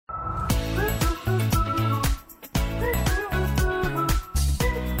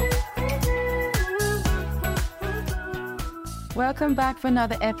Welcome back for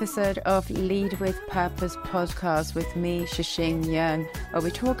another episode of Lead with Purpose podcast with me, Shishing Young, where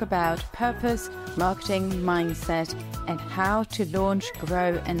we talk about purpose, marketing, mindset, and how to launch,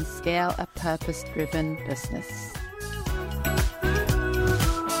 grow, and scale a purpose-driven business.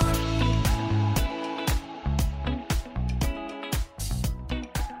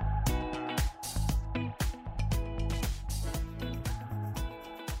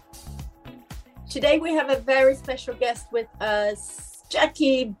 Today we have a very special guest with us,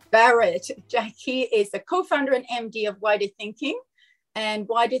 Jacqui Barrett. Jacqui is the co-founder and MD of Wider Thinking. And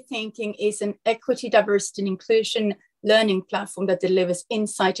Wider Thinking is an equity, diversity, and inclusion learning platform that delivers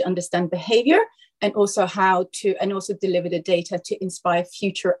insight to understand behavior and also deliver the data to inspire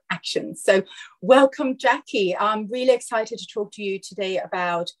future action. So welcome, Jacqui. I'm really excited to talk to you today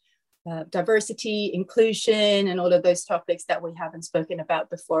about diversity, inclusion, and all of those topics that we haven't spoken about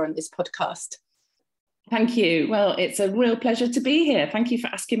before on this podcast. Thank you. Well, it's a real pleasure to be here. Thank you for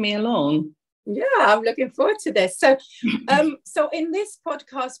asking me along. Yeah, I'm looking forward to this. So in this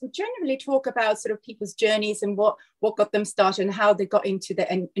podcast, we generally talk about sort of people's journeys and what got them started and how they got into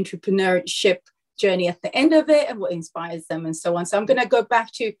the entrepreneurship journey at the end of it and what inspires them and so on. So I'm going to go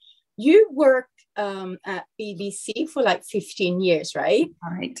back to, you work at BBC for like 15 years, right?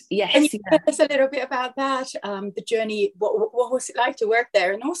 Right. Yes. Can you tell us a little bit about that, the journey, what was it like to work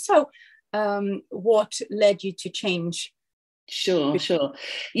there? And also, what led you to change? Sure.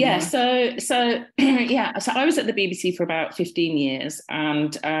 Yeah. So I was at the BBC for about 15 years,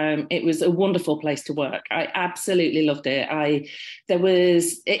 and it was a wonderful place to work. I absolutely loved it.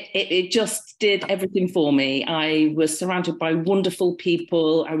 It just did everything for me. I was surrounded by wonderful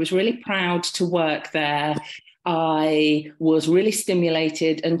people. I was really proud to work there. I was really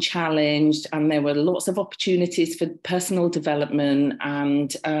stimulated and challenged, and there were lots of opportunities for personal development.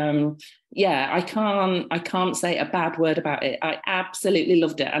 And I can't say a bad word about it. I absolutely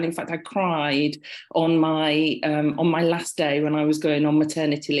loved it, and in fact, I cried on my last day when I was going on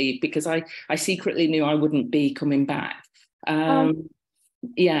maternity leave because I secretly knew I wouldn't be coming back.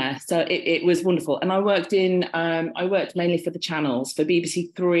 So it was wonderful. And I worked mainly for the channels, for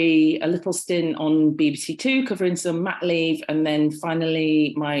BBC Three, a little stint on BBC Two, covering some mat leave. And then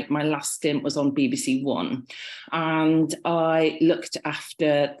finally, my last stint was on BBC One. And I looked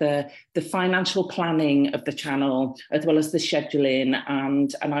after the financial planning of the channel, as well as the scheduling.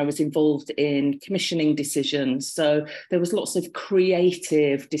 And I was involved in commissioning decisions. So there was lots of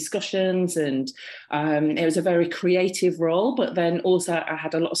creative discussions, and it was a very creative role, but then also I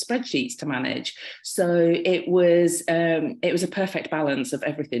had a lot of spreadsheets to manage. So it was a perfect balance of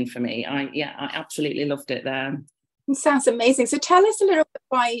everything for me. I absolutely loved it there. It sounds amazing. So tell us a little bit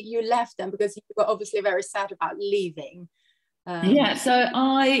why you left them, because you were obviously very sad about leaving. So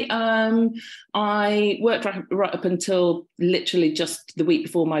I worked right up until literally just the week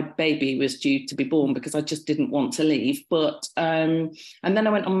before my baby was due to be born, because I just didn't want to leave. But and then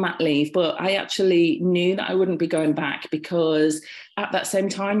I went on mat leave, but I actually knew that I wouldn't be going back, because at that same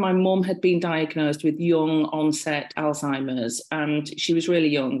time, my mum had been diagnosed with young onset Alzheimer's, and she was really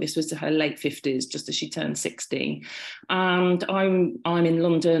young. This was her late 50s, just as she turned 60. And I'm in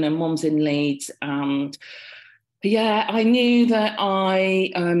London and mum's in Leeds, and I knew that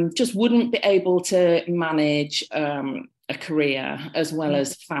I just wouldn't be able to manage a career as well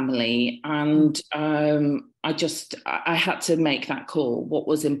as family. And I had to make that call, what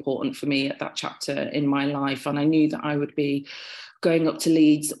was important for me at that chapter in my life. And I knew that I would be going up to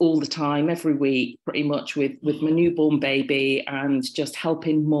Leeds all the time, every week, pretty much with my newborn baby, and just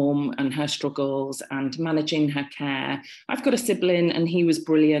helping mum and her struggles and managing her care. I've got a sibling and he was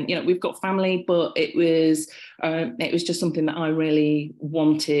brilliant. You know, we've got family, but it was just something that I really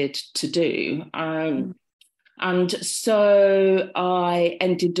wanted to do. And so I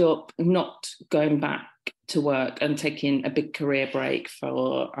ended up not going back to work and taking a big career break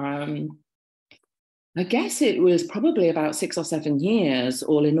for I guess it was probably about 6 or 7 years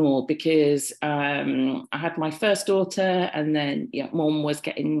all in all, because I had my first daughter, and then mum was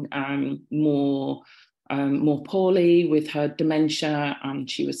getting more poorly with her dementia, and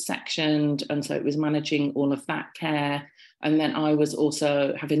she was sectioned, and so it was managing all of that care. And then I was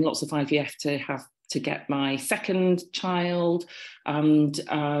also having lots of IVF to get my second child, and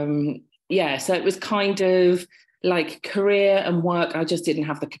so it was kind of like career and work. I just didn't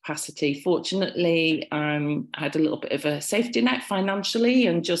have the capacity. Fortunately, I had a little bit of a safety net financially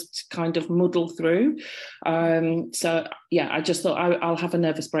and just kind of muddled through. I just thought I'll have a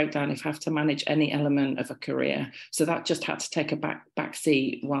nervous breakdown if I have to manage any element of a career. So that just had to take a back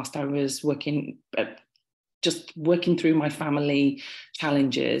seat whilst I was working through my family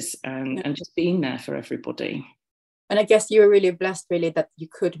challenges and just being there for everybody. And I guess you were really blessed, really, that you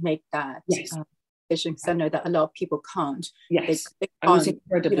could make that Yes. decision, because I know that a lot of people can't. Yes, they I was can't,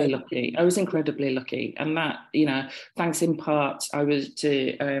 incredibly lucky. I was incredibly lucky. And that, thanks in part, I was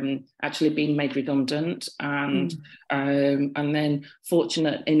to actually being made redundant, and then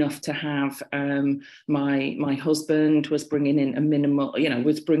fortunate enough to have my husband was bringing in a minimal,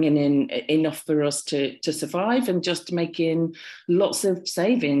 was bringing in enough for us to survive, and just making lots of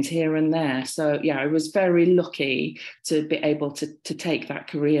savings here and there. So yeah, I was very lucky to be able to take that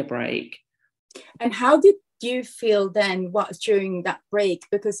career break. And how did you feel then during that break?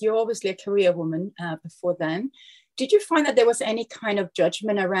 Because you're obviously a career woman before then. Did you find that there was any kind of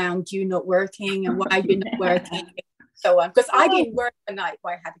judgment around you not working and why you're not working? So on? Because I didn't work the night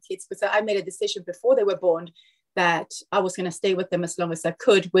while I had the kids, because I made a decision before they were born that I was going to stay with them as long as I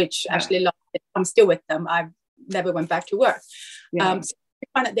could, which actually I'm still with them. I never went back to work. So I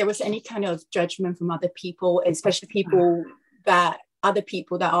find that there was any kind of judgment from other people, especially other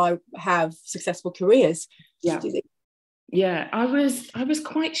people that have successful careers. Yeah, I was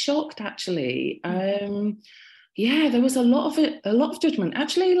quite shocked, actually. There was a lot of judgment.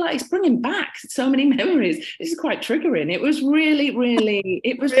 Actually, like, it's bringing back so many memories. This is quite triggering. It was really, really,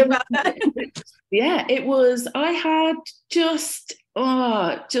 it was really, yeah, it was. I had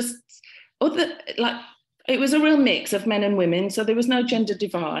it was a real mix of men and women, so there was no gender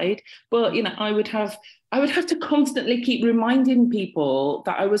divide. But I would have to constantly keep reminding people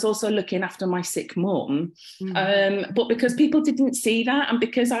that I was also looking after my sick mum. But because people didn't see that, and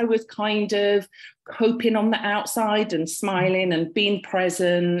because I was kind of coping on the outside and smiling and being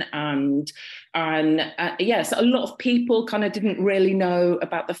present, so a lot of people kind of didn't really know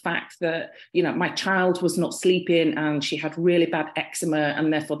about the fact that, my child was not sleeping and she had really bad eczema,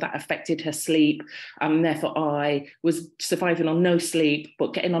 and therefore that affected her sleep. And therefore I was surviving on no sleep,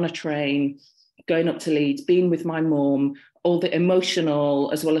 but getting on a train, going up to Leeds, being with my mum, all the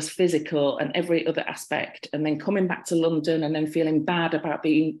emotional as well as physical and every other aspect, and then coming back to London, and then feeling bad about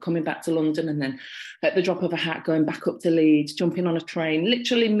coming back to London, and then at the drop of a hat going back up to Leeds, jumping on a train,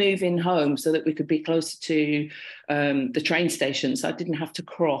 literally moving home so that we could be closer to the train station, so I didn't have to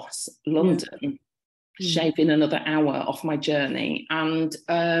cross London. Shaving another hour off my journey, and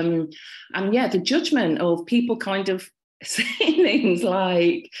the judgment of people kind of saying things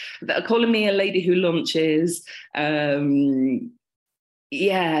like that, calling me a lady who lunches. I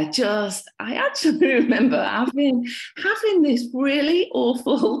actually remember having this really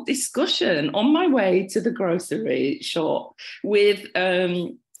awful discussion on my way to the grocery shop with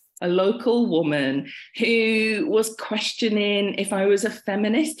a local woman who was questioning if I was a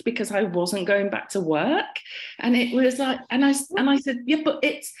feminist because I wasn't going back to work. And it was like, and I said, yeah, but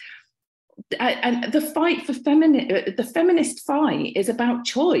it's, and the fight for the feminist fight is about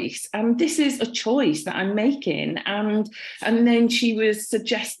choice, and this is a choice that I'm making. And then she was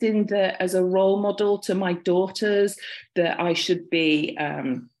suggesting that as a role model to my daughters, that I should be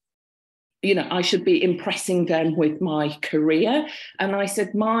I should be impressing them with my career. And I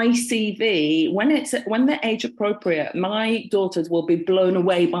said, my CV, when they're age appropriate, my daughters will be blown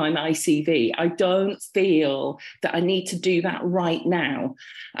away by my CV. I don't feel that I need to do that right now.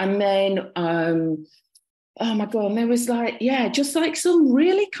 And then, oh my God, and there was just like some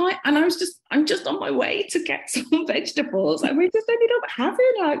really kind, and I'm just on my way to get some vegetables. And we just ended up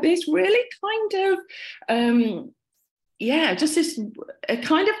having like this really kind of, just this a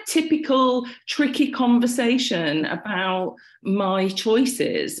kind of typical tricky conversation about my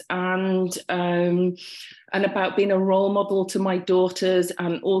choices, and about being a role model to my daughters.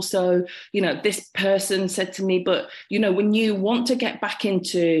 And also, this person said to me, but, when you want to get back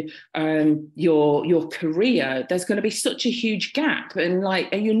into your career, there's going to be such a huge gap. And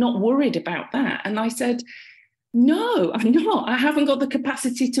are you not worried about that? And I said, no, I'm not. I haven't got the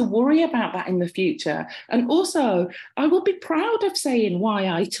capacity to worry about that in the future. And also, I will be proud of saying why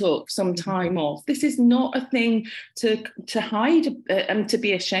I took some time off. This is not a thing to hide and to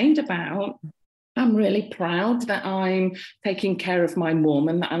be ashamed about. I'm really proud that I'm taking care of my mum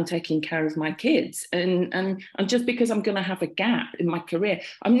and that I'm taking care of my kids. And just because I'm going to have a gap in my career,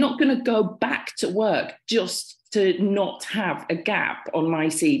 I'm not going to go back to work just to not have a gap on my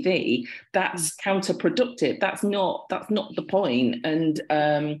CV. That's counterproductive. That's not the point. And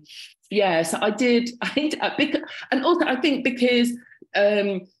so I did. And also I think because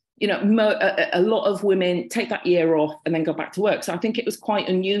a lot of women take that year off and then go back to work. So I think it was quite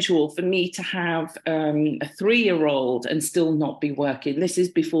unusual for me to have a 3-year-old and still not be working. This is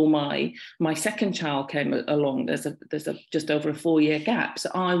before my second child came along. There's a just over a 4-year gap. So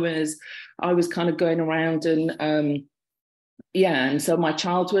I was kind of going around and Yeah, and so my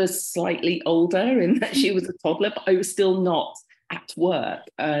child was slightly older in that she was a toddler, but I was still not at work.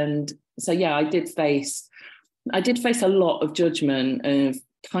 And so, yeah, I did face a lot of judgment, of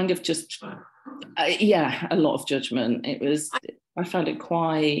kind of just, a lot of judgment. I found it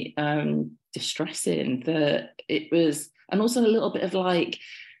quite distressing that it was, and also a little bit of like,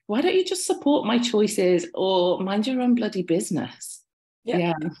 why don't you just support my choices or mind your own bloody business?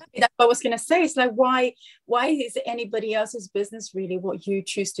 Yeah. That's what I was going to say. It's like, why is it anybody else's business really what you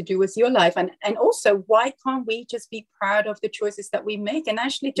choose to do with your life? And also, why can't we just be proud of the choices that we make and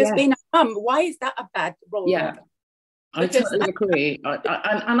actually just being a mum? Why is that a bad role model? I totally agree.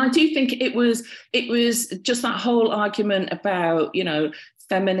 And I do think it was just that whole argument about,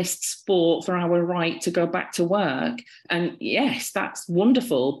 feminist sport for our right to go back to work. And yes, that's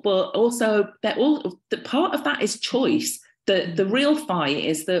wonderful. But also the part of that is choice. The real fight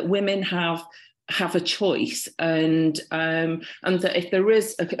is that women have a choice, and that if there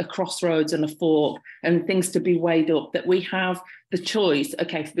is a crossroads and a fork and things to be weighed up, that we have the choice,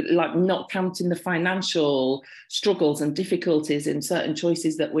 like not counting the financial struggles and difficulties in certain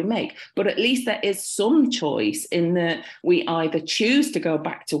choices that we make, but at least there is some choice in that we either choose to go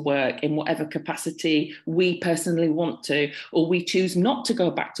back to work in whatever capacity we personally want to, or we choose not to go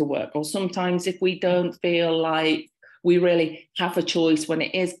back to work, or sometimes if we don't feel like we really have a choice when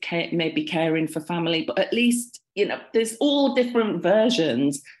it is maybe caring for family, but at least, there's all different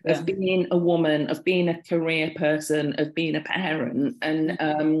versions of being a woman, of being a career person, of being a parent. And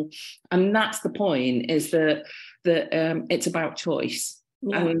that's the point, is that it's about choice.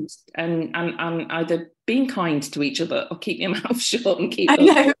 And either being kind to each other or keep your mouth shut and keep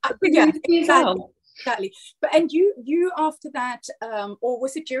Exactly. But and you after that, or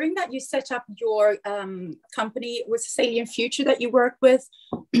was it during that you set up your company with Salient Future that you work with?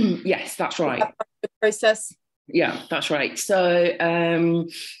 Yes, that's right. The process. Yeah, that's right. So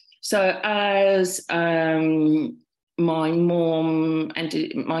as my mum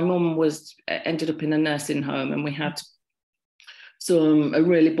ended up in a nursing home, and we had a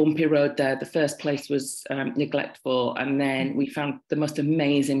really bumpy road there. The first place was neglectful, and then we found the most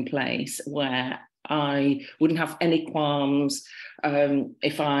amazing place where I wouldn't have any qualms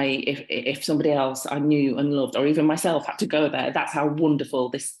if somebody else I knew and loved, or even myself, had to go there. That's how wonderful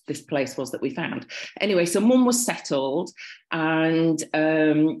this place was that we found. Anyway, so mum was settled, and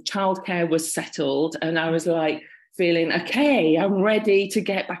childcare was settled, and I was like feeling, okay, I'm ready to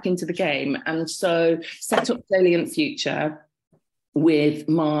get back into the game. And so set up Salient Future with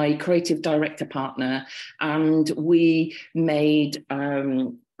my creative director partner, and we made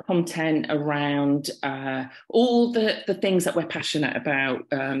content around all the things that we're passionate about: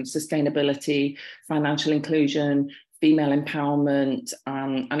 sustainability, financial inclusion, female empowerment,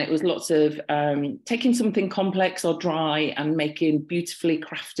 and it was lots of taking something complex or dry and making beautifully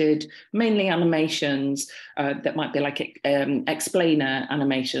crafted, mainly animations that might be like explainer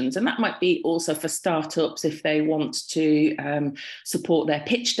animations, and that might be also for startups if they want to support their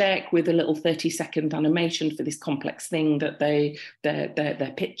pitch deck with a little 30-second animation for this complex thing that they're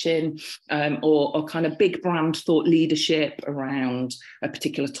pitching, or kind of big brand thought leadership around a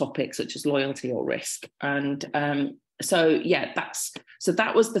particular topic such as loyalty or risk. And so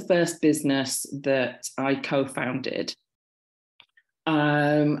that was the first business that I co-founded,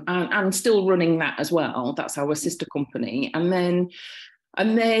 and still running that as well. That's our sister company. And then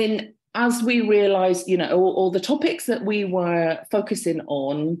as we realized, all the topics that we were focusing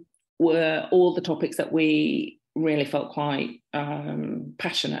on were all the topics that we really felt quite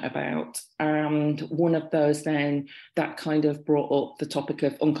passionate about. And one of those then that kind of brought up the topic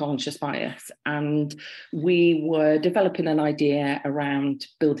of unconscious bias. And we were developing an idea around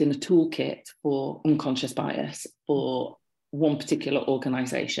building a toolkit for unconscious bias for one particular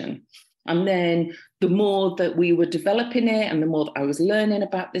organization. And then the more that we were developing it and the more that I was learning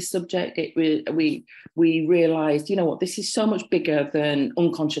about this subject, we realized, this is so much bigger than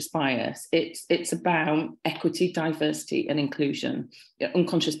unconscious bias. It's about equity, diversity, and inclusion.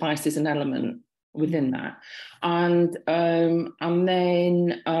 Unconscious bias is an element within that. And then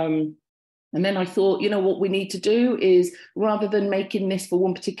I thought, what we need to do is, rather than making this for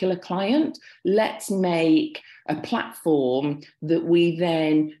one particular client, let's make a platform that we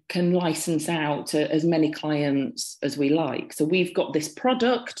then can license out to as many clients as we like. So we've got this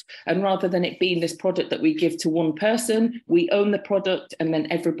product, and rather than it being this product that we give to one person, we own the product, and then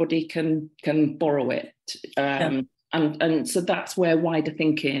everybody can borrow it. And so that's where wider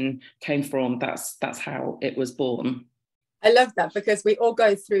thinking came from. That's how it was born. I love that, because we all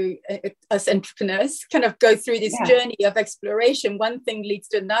go through, as entrepreneurs, kind of go through this journey of exploration. One thing leads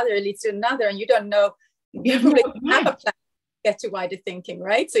to another, and you don't know. You probably have a plan. get to wider thinking,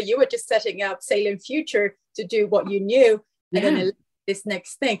 right? So you were just setting up Salem Future to do what you knew, and then this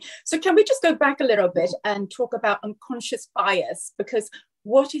next thing. So can we just go back a little bit and talk about unconscious bias? Because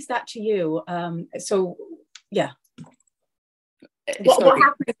what is that to you? What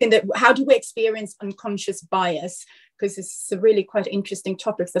happens in the, how do we experience unconscious bias? Because it's a really quite interesting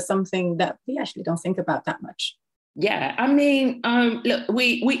topic. So something that we actually don't think about that much. Yeah, I mean, look,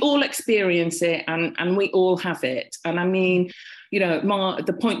 we all experience it, and we all have it. And I mean, you know,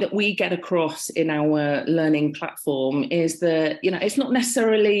 the point that we get across in our learning platform is that, you know, it's not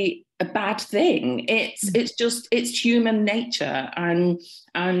necessarily a bad thing. It's human nature, and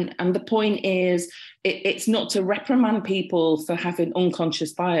the point is, it's not to reprimand people for having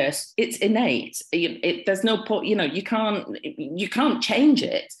unconscious bias. It's innate. There's no point, you know, you can't change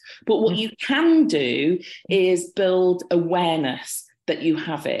it. But what you can do is build awareness that you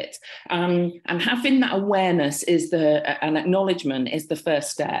have it. And having that awareness is an acknowledgement is the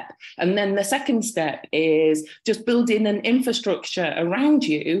first step. And then the second step is just building an infrastructure around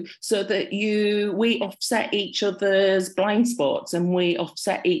you so that we offset each other's blind spots and we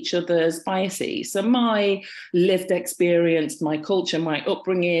offset each other's biases. So my lived experience, my culture, my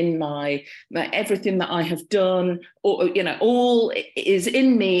upbringing, my everything that I have done, all is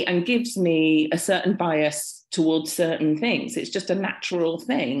in me and gives me a certain bias towards certain things. It's just a natural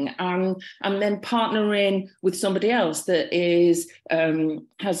thing. And then partnering with somebody else that is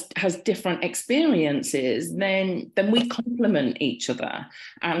has different experiences, then we complement each other.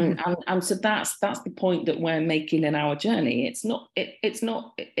 And so that's the point that we're making in our journey. It's not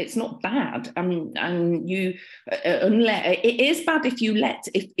bad. And you it is bad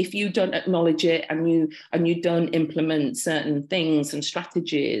if you don't acknowledge it and you don't implement certain things and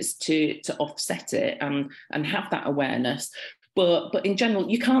strategies to offset it and have that awareness. But in general,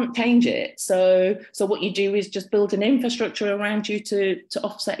 you can't change it. So what you do is just build an infrastructure around you to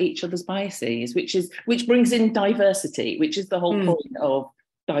offset each other's biases, which brings in diversity, which is the whole point of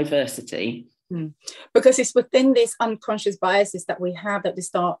diversity. Because it's within these unconscious biases that we have that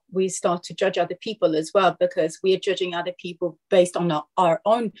we start to judge other people as well, because we are judging other people based on our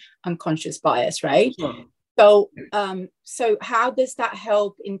own unconscious bias, right? Sure. So how does that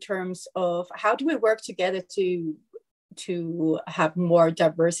help in terms of how do we work together to have more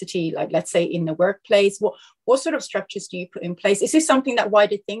diversity, like let's say in the workplace? What sort of structures do you put in place? Is this something that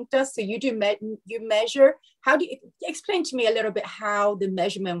Wider Think does? So you measure? How do you explain to me a little bit how the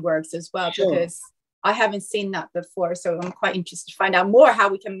measurement works as well? Sure. Because I haven't seen that before, so I'm quite interested to find out more how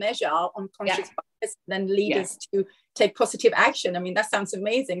we can measure our unconscious bias and then lead us to take positive action. I mean, that sounds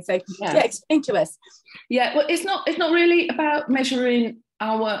amazing. So explain to us. Yeah, well, it's not really about measuring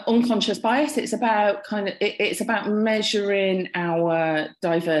our unconscious bias. It's about measuring our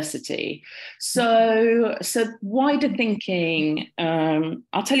diversity. So wider thinking,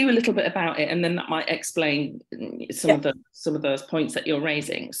 I'll tell you a little bit about it, and then that might explain some of those points that you're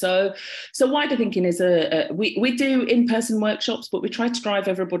raising. So wider thinking is we do in-person workshops, but we try to drive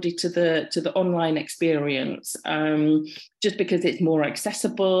everybody to the online experience, just because it's more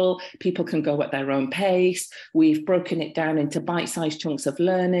accessible. People can go at their own pace. We've broken it down into bite-sized chunks of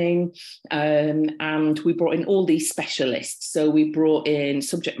learning, and we brought in all these specialists. So we brought in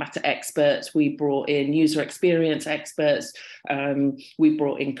subject matter experts, we brought in user experience experts, we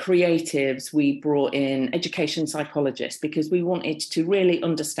brought in creatives, we brought in education psychologists, because we wanted to really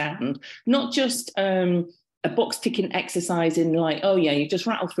understand not just a box ticking exercise in like, oh yeah, you just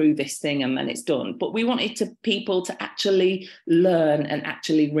rattle through this thing and then it's done. But we wanted people to actually learn and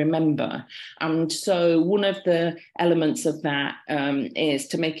actually remember. And so one of the elements of that is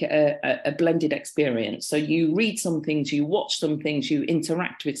to make it a blended experience. So you read some things, you watch some things, you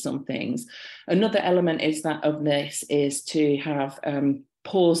interact with some things. Another element of this is to have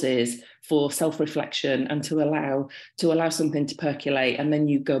pauses for self-reflection and to allow something to percolate, and then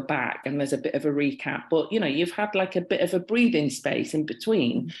you go back and there's a bit of a recap, but you've had like a bit of a breathing space in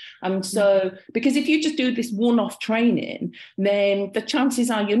between. And so, because if you just do this one-off training, then the chances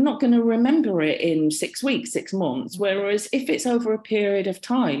are you're not going to remember it in 6 weeks, 6 months, whereas if it's over a period of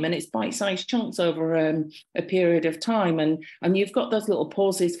time and it's bite-sized chunks over a period of time, and you've got those little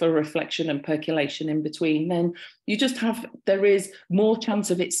pauses for reflection and percolation in between, then there is more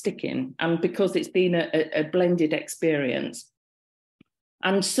chance of it sticking. And because it's been a blended experience.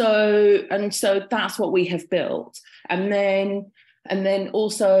 And so that's what we have built. And then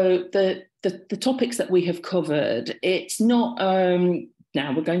also the topics that we have covered, it's not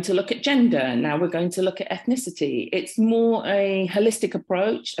now we're going to look at gender, now we're going to look at ethnicity. It's more a holistic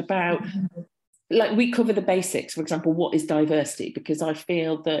approach about, like, we cover the basics. For example, what is diversity? Because I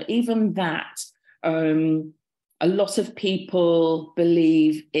feel that even that a lot of people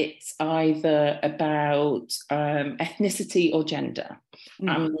believe it's either about ethnicity or gender.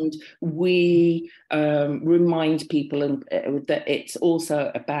 And we remind people that it's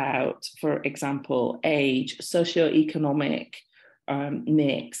also about, for example, age, socioeconomic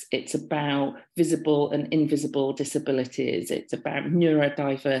mix. It's about visible and invisible disabilities. It's about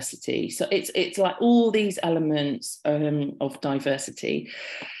neurodiversity. So it's like all these elements of diversity.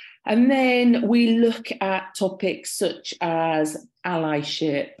 And then we look at topics such as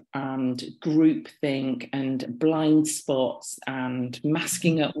allyship and groupthink and blind spots and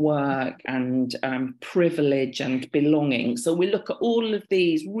masking at work and privilege and belonging. So we look at all of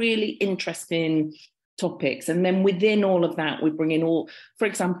these really interesting topics. And then within all of that, we bring in all, for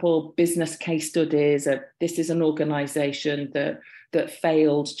example, business case studies. This is an organisation that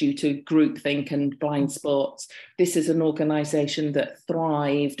failed due to groupthink and blind spots. This is an organisation that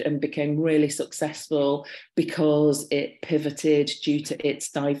thrived and became really successful because it pivoted due to its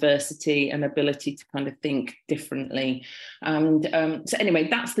diversity and ability to kind of think differently. And so anyway,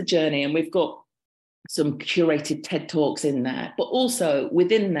 that's the journey. And we've got some curated TED Talks in there, but also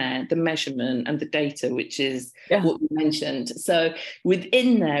within there, the measurement and the data, which is what we mentioned. So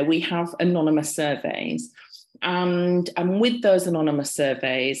within there, we have anonymous surveys. And with those anonymous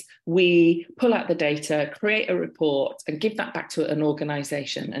surveys, we pull out the data, create a report, and give that back to an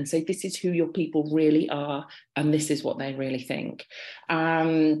organisation and say, this is who your people really are, and this is what they really think.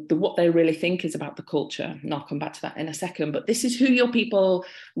 What they really think is about the culture, and I'll come back to that in a second, but this is who your people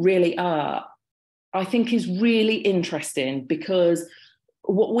really are, I think is really interesting, because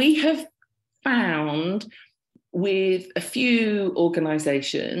what we have found with a few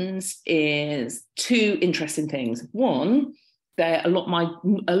organisations is two interesting things. One, they're a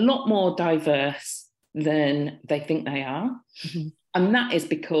lot more diverse than they think they are. Mm-hmm. And that is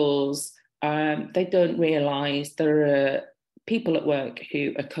because they don't realise there are people at work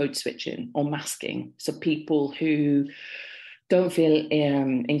who are code switching or masking. So people who don't feel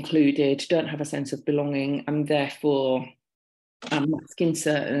included, don't have a sense of belonging, and therefore masking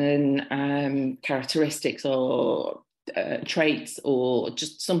certain characteristics or traits, or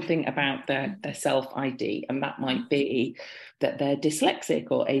just something about their self-ID. And that might be that they're dyslexic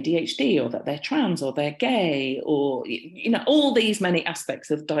or ADHD, or that they're trans, or they're gay, or, you know, all these many aspects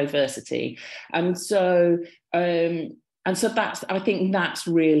of diversity. And so that's, I think that's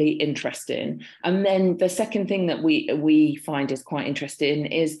really interesting. And then the second thing that we find is quite interesting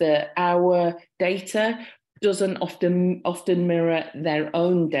is that our data doesn't often mirror their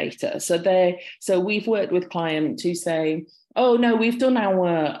own data. So we've worked with clients who say, oh no, we've done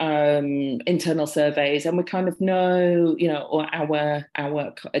our internal surveys and we kind of know, you know, or our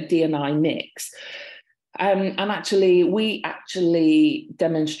D&I mix. And actually, we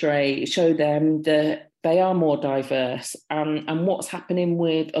show them that they are more diverse. And what's happening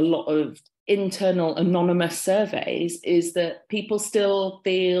with a lot of internal anonymous surveys is that people still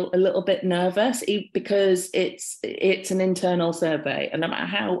feel a little bit nervous because it's an internal survey. And no matter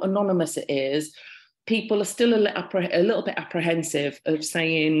how anonymous it is, people are still a little bit apprehensive of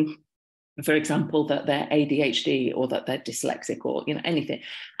saying, for example, that they're ADHD or that they're dyslexic, or, you know, anything.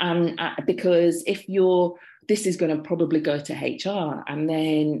 Because this is going to probably go to HR, and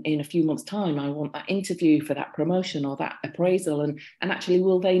then in a few months' time, I want that interview for that promotion or that appraisal. And actually,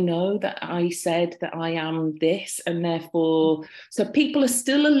 will they know that I said that I am this? And therefore, so people are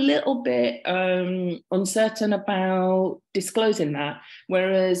still a little bit uncertain about disclosing that,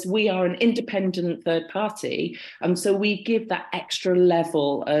 whereas we are an independent third party. And so we give that extra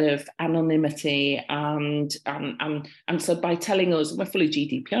level of anonymity. And so by telling us, we're fully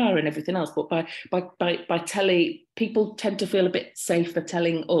GDPR and everything else, but by telling, people tend to feel a bit safer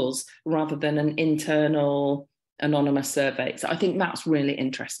telling us rather than an internal anonymous survey. So I think that's really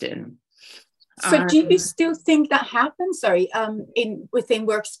interesting. So do you still think that happens? Within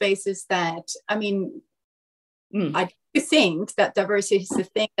workspaces that, I mean, I do think that diversity is the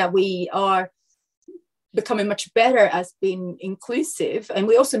thing that we are becoming much better as being inclusive. And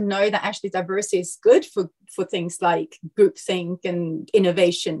we also know that actually diversity is good for things like groupthink and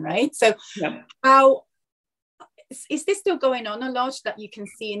innovation, right? So how is this still going on a lot, that you can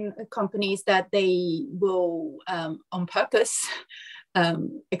see in companies that they will on purpose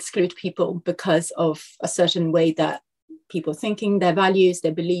exclude people because of a certain way that people thinking, their values,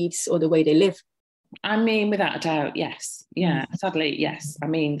 their beliefs, or the way they live? I mean, without a doubt, yes. Yeah, sadly, yes. I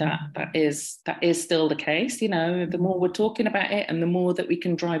mean, that is still the case. You know, the more we're talking about it and the more that we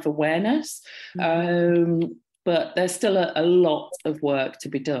can drive awareness, but there's still a lot of work to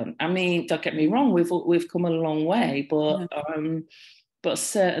be done. I mean, don't get me wrong, we've come a long way, but but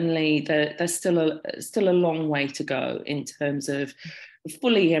certainly there's still a long way to go in terms of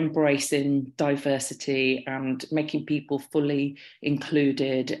fully embracing diversity and making people fully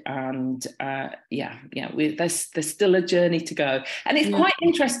included. And there's still a journey to go. And it's quite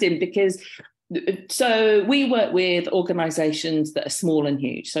interesting because so we work with organisations that are small and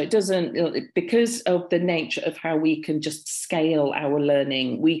huge. So it doesn't, because of the nature of how we can just scale our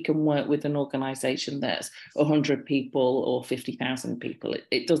learning, we can work with an organisation that's 100 people or 50,000 people.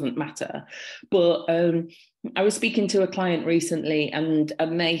 It doesn't matter. But I was speaking to a client recently, and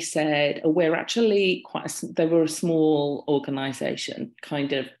they said, we're actually they were a small organisation,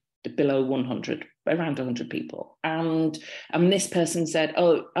 kind of below 100, around 100 people. And this person said,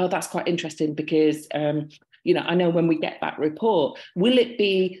 oh, that's quite interesting because, I know when we get that report, will it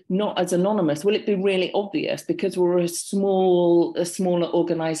be not as anonymous? Will it be really obvious because we're a smaller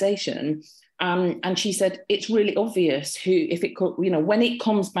organisation? And she said, it's really obvious when it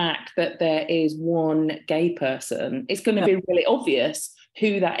comes back that there is one gay person, it's going to be really obvious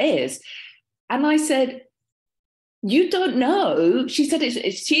who that is. And I said, you don't know. She said,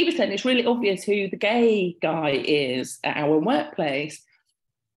 she was saying it's really obvious who the gay guy is at our workplace.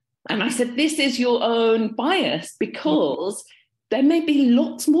 And I said, this is your own bias because there may be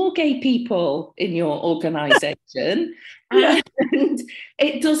lots more gay people in your organisation and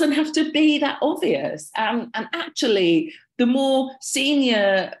it doesn't have to be that obvious. And actually, the more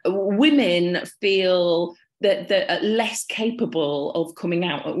senior women feel that they're less capable of coming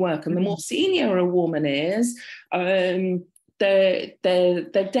out at work, and the more senior a woman is, there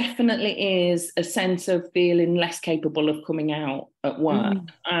definitely is a sense of feeling less capable of coming out at work.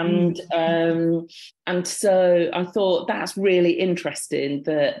 And so I thought that's really interesting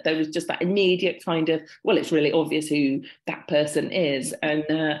that there was just that immediate kind of, well, it's really obvious who that person is. And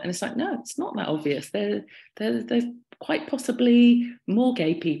it's like, no, it's not that obvious. There's quite possibly more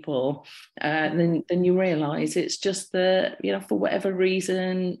gay people than you realise. It's just that, for whatever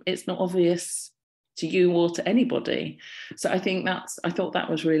reason, it's not obvious to you or to anybody. So I thought that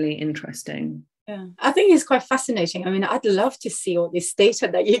was really interesting. Yeah, I think it's quite fascinating. I mean, I'd love to see all this data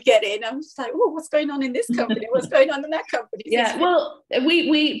that you get in. I'm just like, oh, what's going on in this company? What's going on in that company? Yeah, well,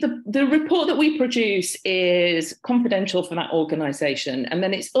 the report that we produce is confidential for that organisation, and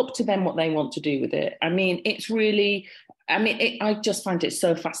then it's up to them what they want to do with it. I mean, I just find it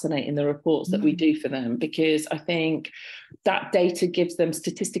so fascinating, the reports that we do for them, because I think that data gives them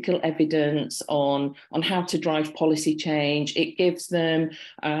statistical evidence on how to drive policy change. It gives them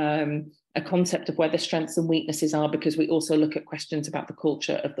a concept of where the strengths and weaknesses are, because we also look at questions about the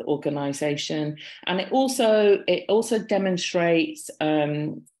culture of the organisation. And it also demonstrates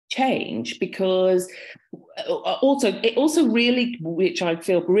change, because it also really, which I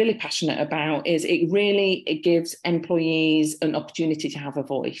feel really passionate about, is it gives employees an opportunity to have a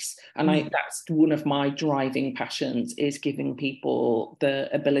voice. And that's one of my driving passions, is giving people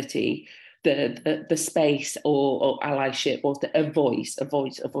the ability, the space or allyship, or a voice.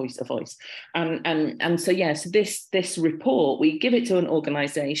 And so so this report, we give it to an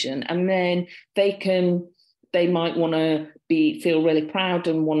organisation, and then they might want to feel really proud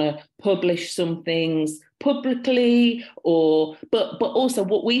and want to publish some things publicly, but also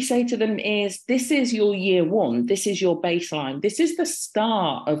what we say to them is, this is your year one, this is your baseline, this is the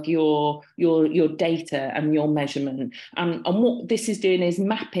start of your data and your measurement, and what this is doing is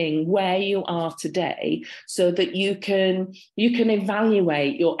mapping where you are today so that you can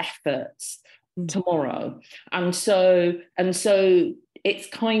evaluate your efforts tomorrow. And so it's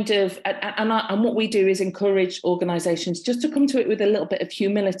kind of, and what we do is encourage organisations just to come to it with a little bit of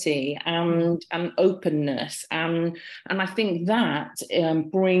humility and openness, and I think that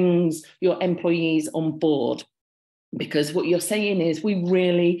brings your employees on board, because what you're saying is,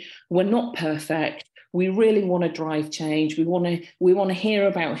 we're not perfect. We really want to drive change. We want to hear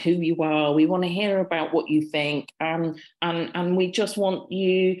about who you are. We want to hear about what you think, and we just want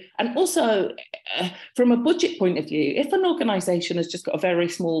you. And also, from a budget point of view, if an organisation has just got a very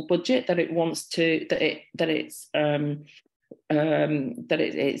small budget that it wants to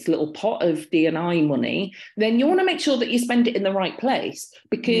it's little pot of D&I money, then you want to make sure that you spend it in the right place,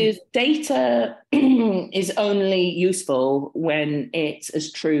 because data is only useful when it's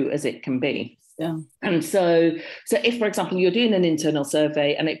as true as it can be. Yeah. And so if, for example, you're doing an internal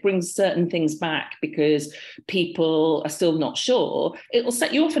survey and it brings certain things back because people are still not sure, it will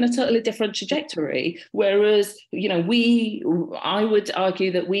set you off in a totally different trajectory. Whereas, I would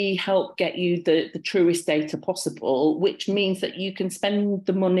argue that we help get you the truest data possible, which means that you can spend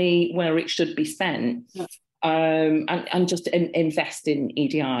the money where it should be spent, and just invest in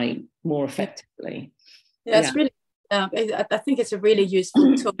EDI more effectively. Yeah, it's really I think it's a really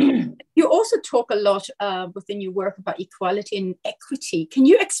useful tool. You also talk a lot within your work about equality and equity. Can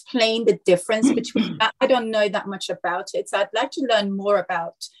you explain the difference between that? I don't know that much about it, so I'd like to learn more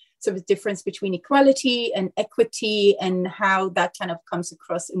about sort of the difference between equality and equity and how that kind of comes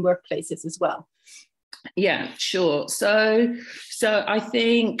across in workplaces as well. Yeah, sure. So I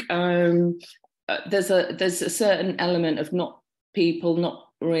think there's a certain element of people not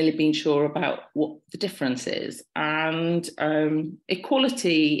really being sure about what the difference is, and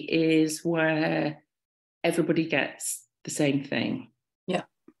equality is where everybody gets the same thing. Yeah.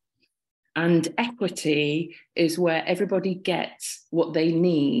 And equity is where everybody gets what they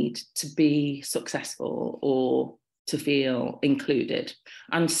need to be successful or to feel included.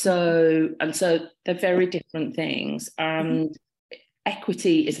 And so they're very different things. And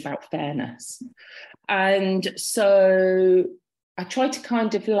equity is about fairness. And so I try to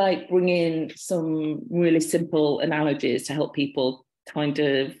kind of like bring in some really simple analogies to help people kind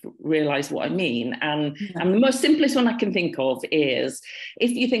of realize what I mean. And the most simplest one I can think of is,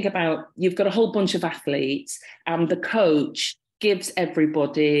 if you think about, you've got a whole bunch of athletes and the coach gives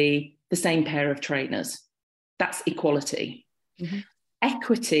everybody the same pair of trainers. That's equality. Mm-hmm.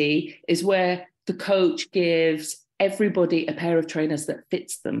 Equity is where the coach gives everybody a pair of trainers that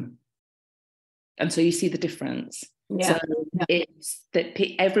fits them. And so you see the difference. Yeah. So it's that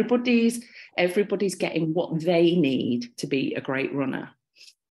everybody's getting what they need to be a great runner.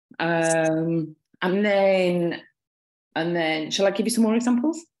 And then shall I give you some more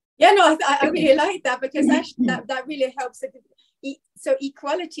examples? Yeah, no, I really like that, because actually that really helps. So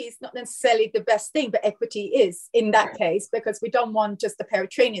equality is not necessarily the best thing, but equity is in that case, because we don't want just a pair of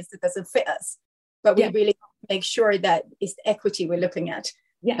trainers that doesn't fit us, but we really make sure that it's equity we're looking at.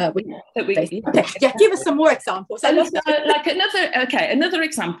 Yeah. Give us some more examples. Another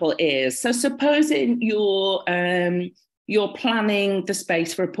example is, so supposing you're planning the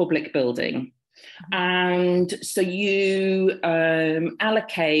space for a public building, and so you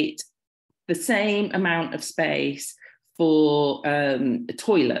allocate the same amount of space for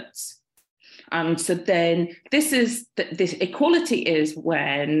toilets. And so then this equality is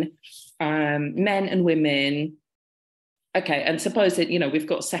when men and women, and suppose that, we've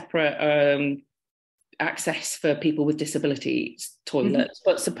got separate access for people with disabilities toilets,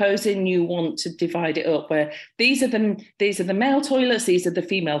 but supposing you want to divide it up where these are the male toilets, these are the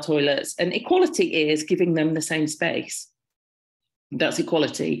female toilets, and equality is giving them the same space. That's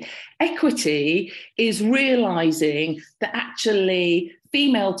equality. Equity is realizing that actually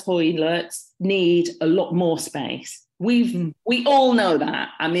female toilets need a lot more space. We all know that.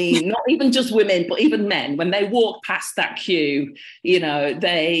 I mean, not even just women, but even men, when they walk past that queue, you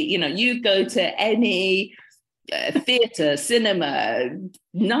go to any theatre, cinema,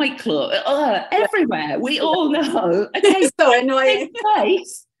 nightclub, everywhere. We all know. Okay, so annoying.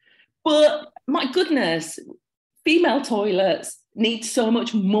 Place, but my goodness, female toilets need so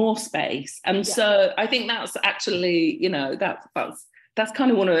much more space. And so I think that's actually, that's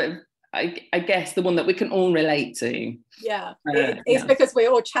kind of one of, I guess, the one that we can all relate to. Yeah, it's because we're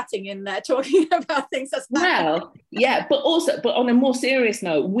all chatting in there, talking about things that's well, yeah, but on a more serious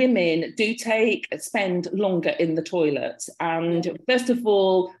note, women do spend longer in the toilets. And first of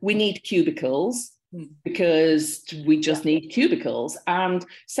all, we need cubicles, because we just need cubicles. And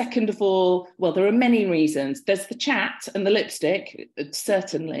second of all, well, there are many reasons. There's the chat and the lipstick,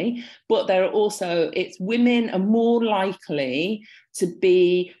 certainly, but there are also, women are more likely to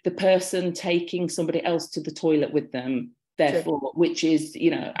be the person taking somebody else to the toilet with them, therefore, which is,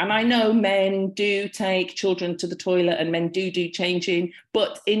 and I know men do take children to the toilet and men do changing,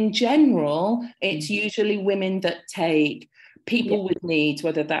 but in general, it's usually women that take people with needs,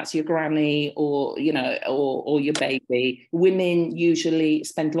 whether that's your granny or your baby. Women usually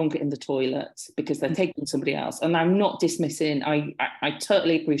spend longer in the toilets because they're taking somebody else. And I'm not dismissing, I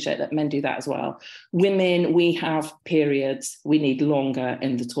totally appreciate that men do that as well. Women, we have periods, we need longer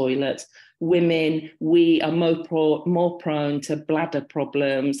in the toilet. Women, we are more prone to bladder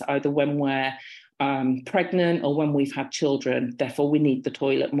problems, either when we're pregnant or when we've had children. Therefore, we need the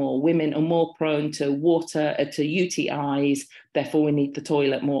toilet more. Women are more prone to UTIs. Therefore, we need the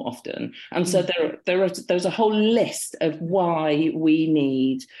toilet more often. And so there's a whole list of why we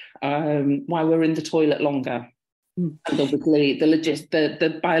need, why we're in the toilet longer. And obviously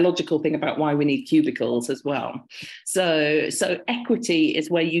the biological thing about why we need cubicles as well. So equity is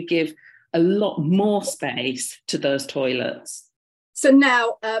where you give a lot more space to those toilets. So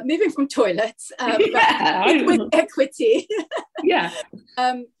now, moving from toilets, with equity.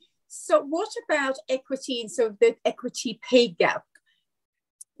 So what about equity and so the equity pay gap?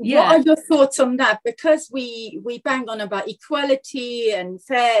 What are your thoughts on that? Because we bang on about equality and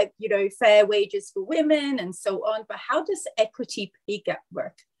fair wages for women and so on, but how does equity pay gap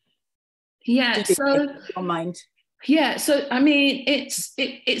work? Yeah, so your mind. Yeah, so I mean, it's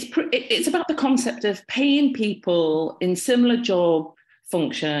about the concept of paying people in similar job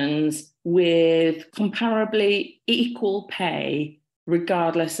functions with comparably equal pay,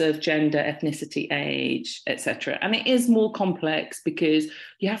 regardless of gender, ethnicity, age, etc. And it is more complex because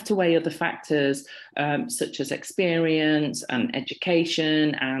you have to weigh other factors such as experience and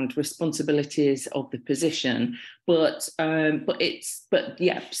education and responsibilities of the position. But it's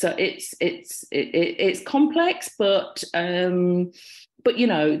complex, but you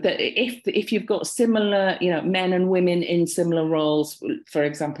know that if you've got similar, you know, men and women in similar roles, for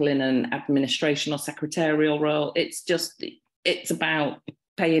example, in an administration or secretarial role, it's about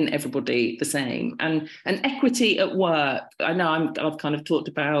paying everybody the same. And equity at work, I know I've kind of talked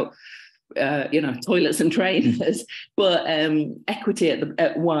about toilets and trainers, but equity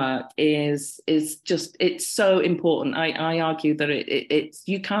at work is just, it's so important. I argue that it's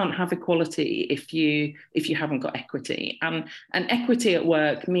you can't have equality if you haven't got equity, and equity at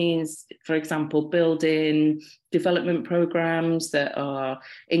work means, for example, building development programs that are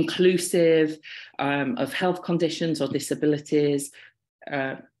inclusive of health conditions or disabilities,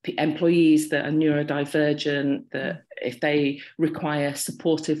 employees that are neurodivergent, that if they require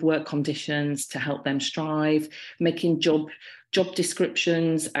supportive work conditions to help them strive, making job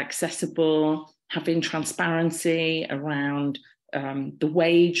descriptions accessible, having transparency around the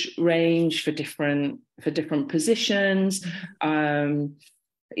wage range for different positions,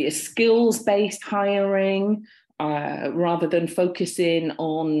 skills-based hiring, rather than focusing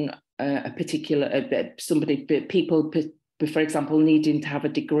on a particular people, for example, needing to have a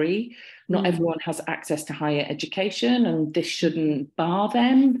degree. Not everyone has access to higher education, and this shouldn't bar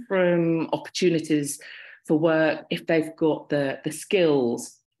them from opportunities for work if they've got the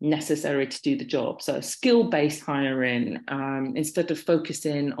skills necessary to do the job. So skill-based hiring, instead of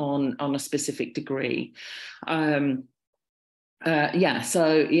focusing on a specific degree. Even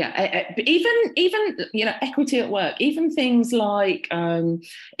equity at work, even things like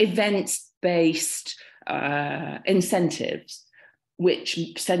events-based incentives which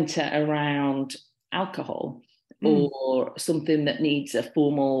center around alcohol, or something that needs a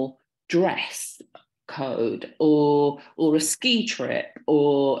formal dress code, or a ski trip,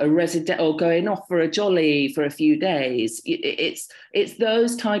 or a resident, or going off for a jolly for a few days. It's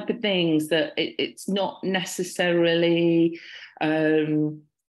those type of things that it's not necessarily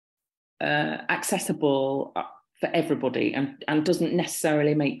accessible for everybody, and doesn't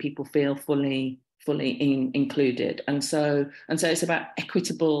necessarily make people feel fully included. And so it's about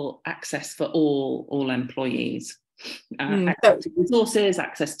equitable access for all employees. Access to resources,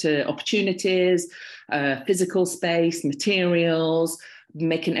 access to opportunities, physical space, materials,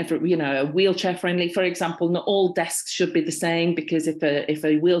 making a wheelchair friendly. For example, not all desks should be the same, because if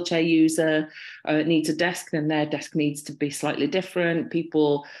a wheelchair user needs a desk, then their desk needs to be slightly different.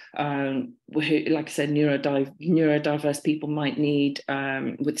 People who, like I said, neurodiverse people might need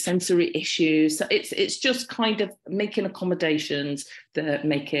with sensory issues. So it's just kind of making accommodations that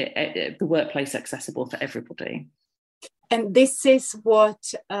make it the workplace accessible for everybody. And this is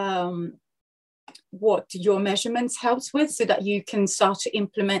what your measurements helps with, so that you can start to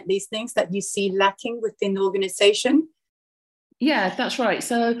implement these things that you see lacking within the organization? Yeah, that's right.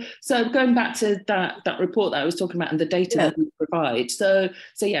 So going back to that report that I was talking about and the data that we provide. So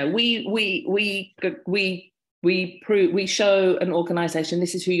yeah, we show an organization,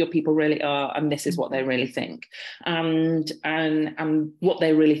 this is who your people really are, and this is what they really think, and what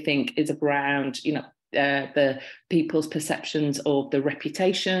they really think is around, the people's perceptions of the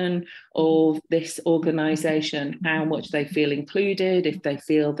reputation of this organisation, how much they feel included, if they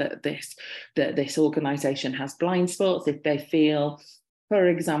feel that this organisation has blind spots, if they feel, for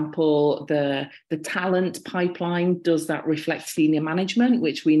example, the talent pipeline, does that reflect senior management,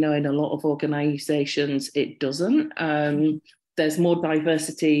 which we know in a lot of organisations it doesn't. There's more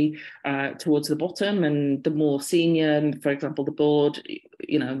diversity towards the bottom, and the more senior, for example, the board,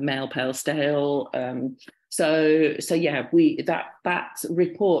 male, pale, stale. So yeah, that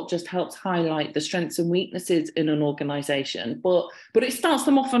report just helps highlight the strengths and weaknesses in an organisation, but it starts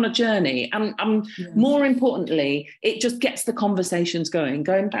them off on a journey, and more importantly, it just gets the conversations going.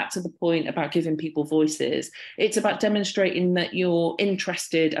 Going back to the point about giving people voices, it's about demonstrating that you're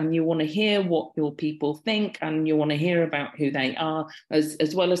interested and you want to hear what your people think, and you want to hear about who they are,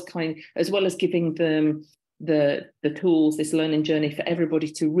 as well as giving them the tools, this learning journey for everybody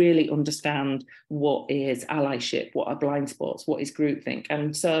to really understand what is allyship, what are blind spots, what is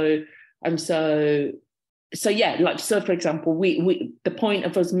groupthink. So for example, we the point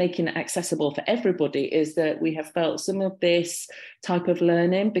of us making it accessible for everybody is that we have felt some of this type of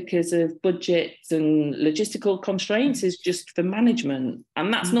learning, because of budgets and logistical constraints, is just for management,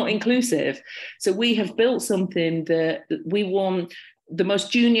 and that's not inclusive. So we have built something that we want the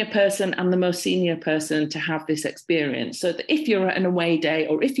most junior person and the most senior person to have this experience, so that if you're at an away day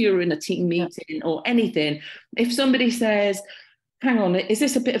or if you're in a team meeting or anything, if somebody says, hang on, is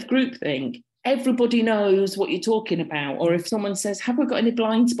this a bit of groupthink? Everybody knows what you're talking about. Or if someone says, have we got any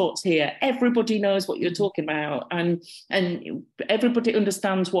blind spots here? Everybody knows what you're talking about. And everybody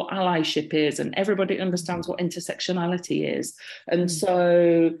understands what allyship is, and everybody understands what intersectionality is. And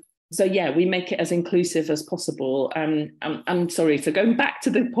so yeah, we make it as inclusive as possible. I'm sorry, so going back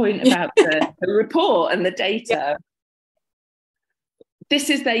to the point about the report and the data, this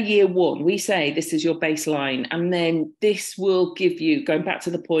is their year one. We say this is your baseline, and then this will give you, going back to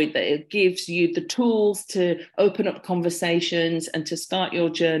the point, that it gives you the tools to open up conversations and to start your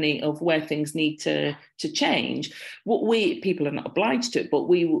journey of where things need to change. People are not obliged to, but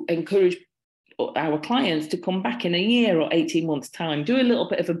we will encourage our clients to come back in a year or 18 months time, do a little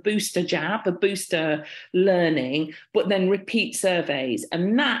bit of a booster jab, a booster learning, but then repeat surveys.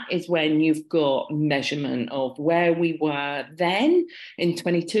 And that is when you've got measurement of where we were then in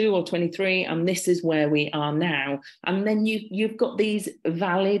 22 or 23, and this is where we are now. And then you've got these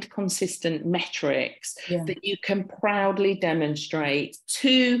valid, consistent metrics that you can proudly demonstrate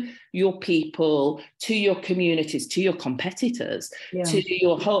to your people, to your communities, to your competitors, to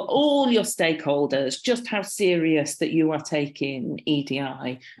all your stakeholders, just how serious that you are taking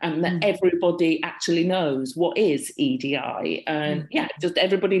EDI, and that everybody actually knows what is EDI, and just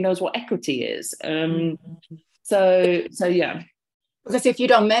everybody knows what equity is. So yeah. Because if you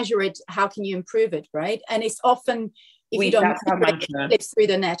don't measure it, how can you improve it, right? And it's often, if you don't measure it, it slips through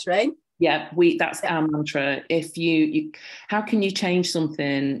the net, right? Yeah, that's our mantra. If you how can you change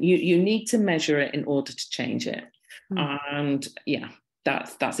something? You need to measure it in order to change it. And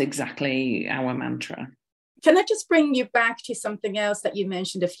that's exactly our mantra. Can I just bring you back to something else that you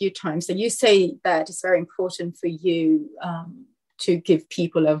mentioned a few times? So you say that it's very important for you to give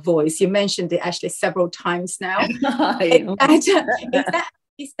people a voice. You mentioned it actually several times now.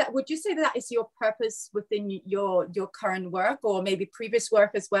 Is that, would you say that is your purpose within your current work, or maybe previous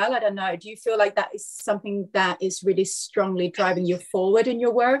work as well? I don't know. Do you feel like that is something that is really strongly driving you forward in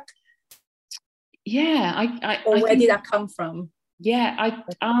your work? Yeah, where did that come from? Yeah,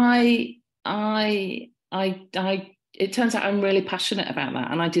 it turns out I'm really passionate about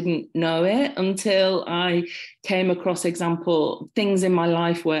that, and I didn't know it until I came across things in my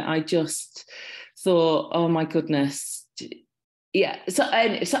life where I just thought, oh my goodness. Yeah, so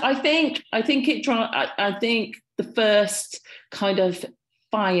I think the first kind of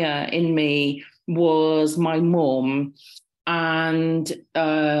fire in me was my mum, and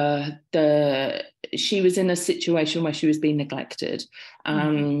she was in a situation where she was being neglected,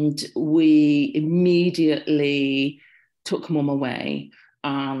 and we immediately took mum away,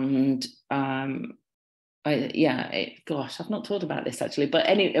 and gosh, I've not talked about this actually, but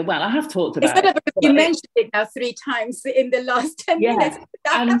anyway, well, I have talked about it. You mentioned it now 3 times in the last 10 minutes.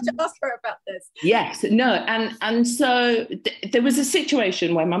 I have to ask her about this. Yes, no, and so there was a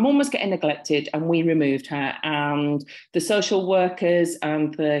situation where my mum was getting neglected, and we removed her, and the social workers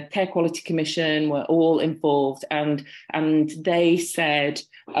and the Care Quality Commission were all involved, and they said,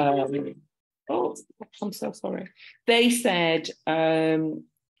 I'm so sorry. They said,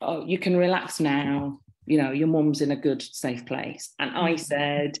 oh, you can relax now. You know, your mum's in a good, safe place. And I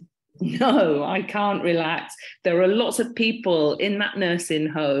said, no, I can't relax. There are lots of people in that nursing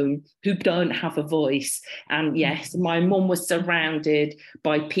home who don't have a voice. And yes, my mum was surrounded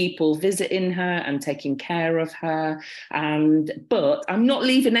by people visiting her and taking care of her. But I'm not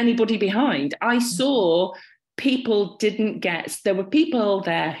leaving anybody behind. I saw there were people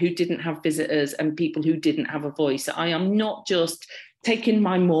there who didn't have visitors and people who didn't have a voice. I am not just taking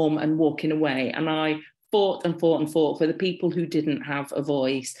my mum and walking away. And I fought and fought and fought for the people who didn't have a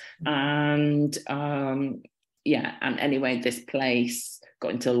voice. And and anyway, this place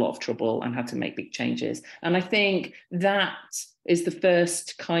got into a lot of trouble and had to make big changes. And I think that is the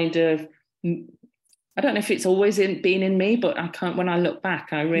first kind of, I don't know if it's always been in me, but when I look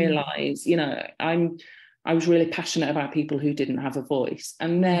back, I realise, you know, I was really passionate about people who didn't have a voice.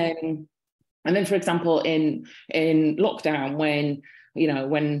 And then, for example, in lockdown, when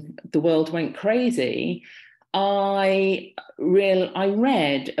the world went crazy, I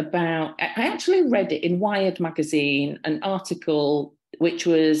actually read it in Wired magazine, an article which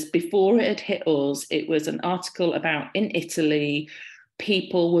was before it had hit us. It was an article about in Italy,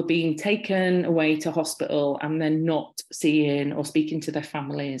 people were being taken away to hospital and then not seeing or speaking to their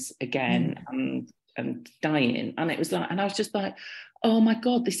families again and dying. And it was like, and I was just like, oh my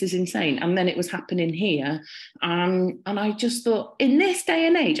God, this is insane. And then it was happening here. And I just thought, in this day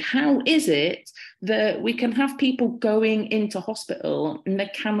and age, how is it that we can have people going into hospital and they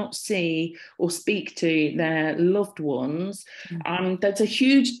cannot see or speak to their loved ones? There's a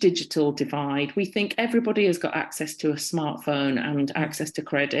huge digital divide. We think everybody has got access to a smartphone and access to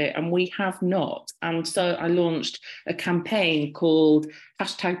credit, and we have not. And so I launched a campaign called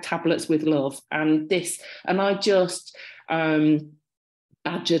 #TabletsWithLove. And I just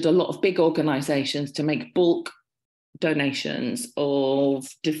badgered a lot of big organisations to make bulk donations of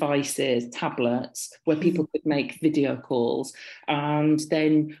devices, tablets, where people could make video calls. And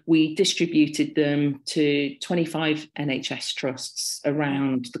then we distributed them to 25 NHS trusts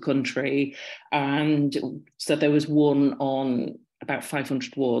around the country. And so there was one on about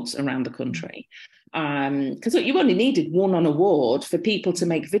 500 wards around the country. Because you only needed one on a ward for people to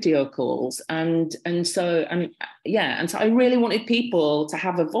make video calls, and so I really wanted people to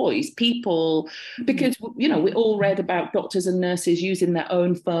have a voice, because we all read about doctors and nurses using their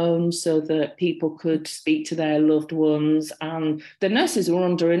own phones so that people could speak to their loved ones, and the nurses were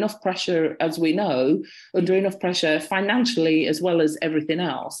under enough pressure, as we know, financially as well as everything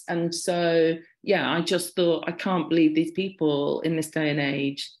else. And so I just thought, I can't believe these people in this day and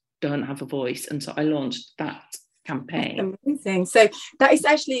age don't have a voice. And so I launched that campaign. Amazing. So that is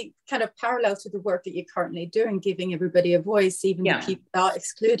actually kind of parallel to the work that you're currently doing, giving everybody a voice, even the people that are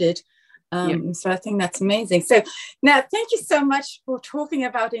excluded. So I think that's amazing. So now, thank you so much for talking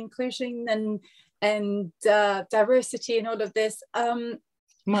about inclusion and diversity and all of this.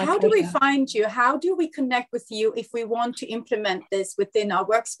 How do we find you? How do we connect with you if we want to implement this within our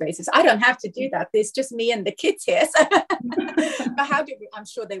workspaces? I don't have to do that. There's just me and the kids here. So. But how do we? I'm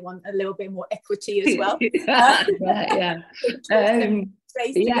sure they want a little bit more equity as well. So how can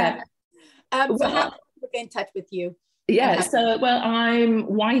we get in touch with you? I'm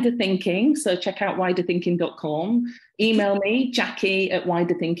Wider Thinking, so check out widerthinking.com. Email me, Jacqui at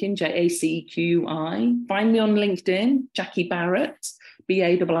Wider Thinking, JACQI. Find me on LinkedIn, Jacqui Barrett,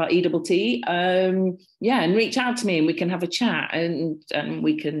 BARRETT. And reach out to me and we can have a chat, and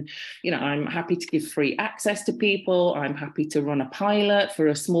we can, I'm happy to give free access to people. I'm happy to run a pilot for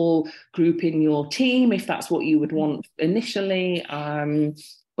a small group in your team if that's what you would want initially.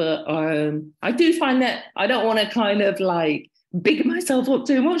 But I do find that I don't want to kind of like big myself up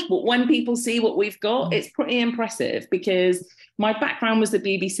too much, but when people see what we've got, it's pretty impressive, because my background was the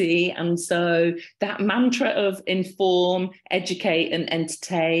BBC, and so that mantra of inform, educate and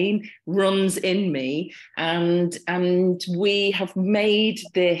entertain runs in me, and we have made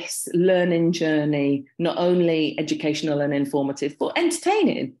this learning journey not only educational and informative but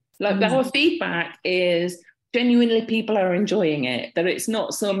entertaining. Like our feedback is genuinely people are enjoying it, that it's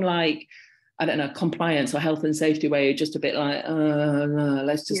not some like, I don't know, compliance or health and safety where you're just a bit like,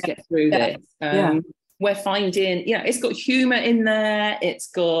 let's just get through this. We're finding, it's got humour in there. It's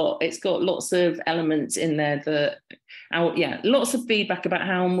got lots of elements in there that, lots of feedback about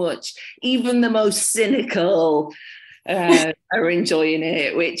how much even the most cynical are enjoying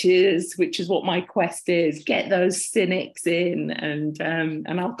it, which is what my quest is. Get those cynics in,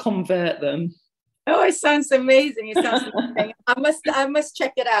 and I'll convert them. Oh, it sounds amazing. I must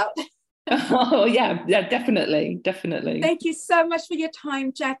check it out. Oh yeah, definitely. Thank you so much for your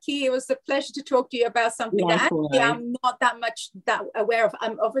time, Jacqui. It was a pleasure to talk to you about something that actually I'm not that aware of.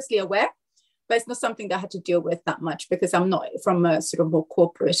 I'm obviously aware, but it's not something that I had to deal with that much because I'm not from a sort of more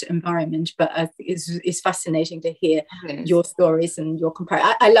corporate environment. But it's fascinating to hear your stories and your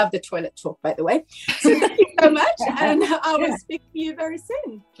comparison. I love the toilet talk, by the way. So thank you so much, and I will speak to you very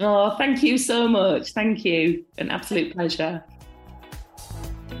soon. Oh, thank you so much. Thank you. An absolute pleasure.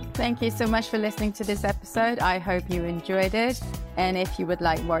 Thank you so much for listening to this episode. I hope you enjoyed it. And if you would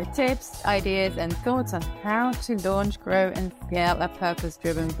like more tips, ideas, and thoughts on how to launch, grow, and scale a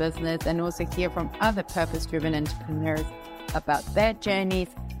purpose-driven business, and also hear from other purpose-driven entrepreneurs about their journeys,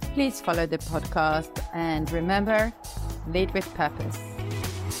 please follow the podcast. And remember, lead with purpose.